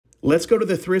Let's go to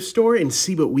the thrift store and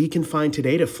see what we can find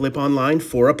today to flip online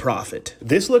for a profit.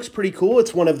 This looks pretty cool.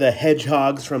 It's one of the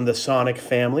hedgehogs from the Sonic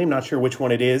family. I'm not sure which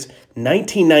one it is.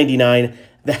 $19.99.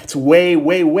 That's way,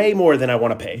 way, way more than I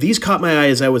want to pay. These caught my eye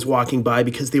as I was walking by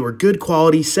because they were good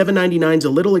quality. $7.99 is a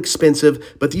little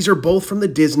expensive, but these are both from the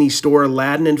Disney store,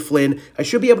 Aladdin and Flynn. I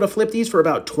should be able to flip these for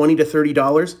about $20 to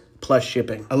 $30. Plus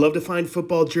shipping. I love to find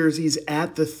football jerseys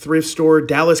at the thrift store,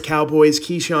 Dallas Cowboys,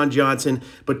 Keyshawn Johnson,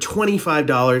 but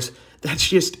 $25, that's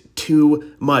just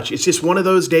too much. It's just one of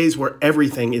those days where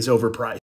everything is overpriced.